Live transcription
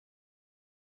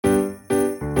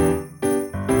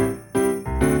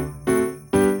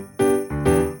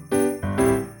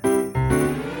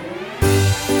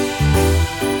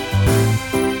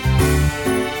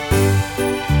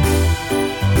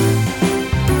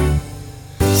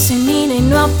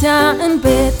Vine noaptea în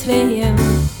Betleem,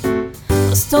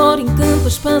 păstori în câmp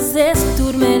își păzesc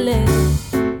turmele.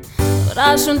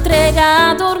 Orașul întreg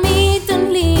a dormit în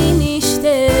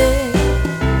liniște,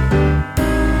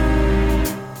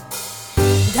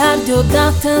 dar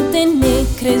deodată de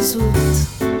necrezut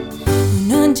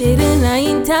un înger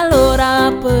înaintea lor a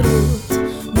apărut.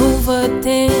 Nu vă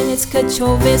temeți, căci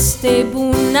o veste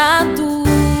bună aduc.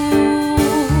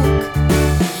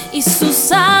 Isus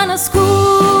s-a născut,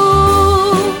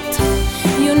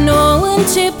 e un nou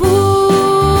început,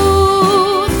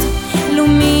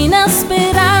 lumină,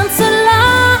 speranță la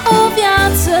o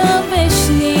viață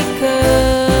veșnică.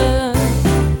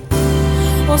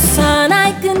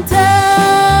 Osana-i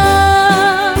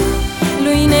cântăm,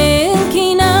 lui ne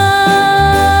închinăm,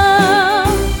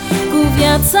 cu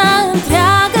viața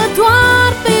întreagă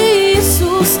doar pe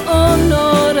Isus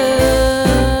onorăm.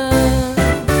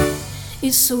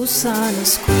 Isus s-a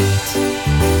născut.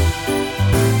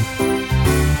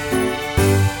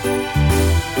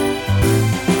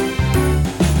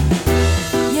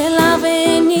 El a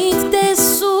venit de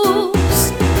sus,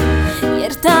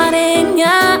 iertare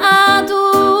ne-a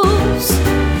adus,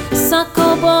 s-a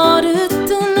coborât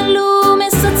în lume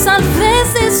să-ți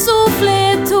salveze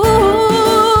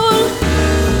sufletul,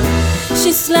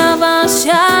 și slava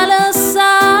și-a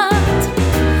lăsat,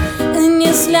 în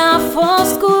iesle a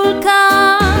fost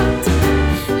culcat.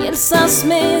 El s-a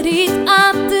smerit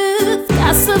atât ca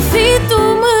să fii tu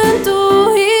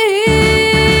mântuit.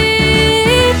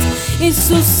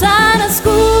 Isus s-a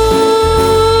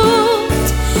născut,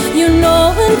 e un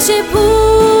nou început,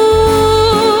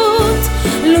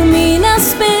 lumina,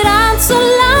 speranță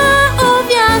la o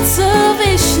viață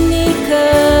veșnică.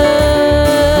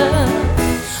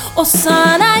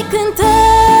 Osana-i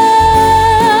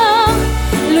cântăm,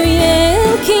 lui ne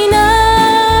închinăm,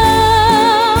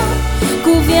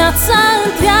 cu viața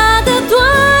întreagă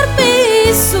doar pe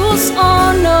Isus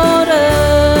onorăm.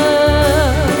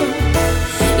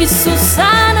 Isus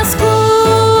s-a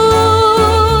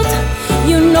născut,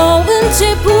 e un nou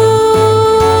început,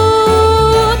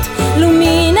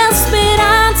 lumina,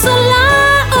 speranță la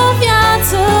o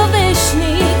viață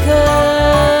veșnică.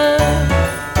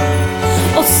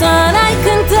 Osana-i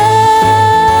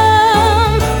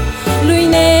cântăm, lui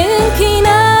ne închinăm,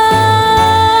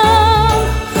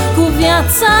 cu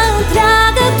viața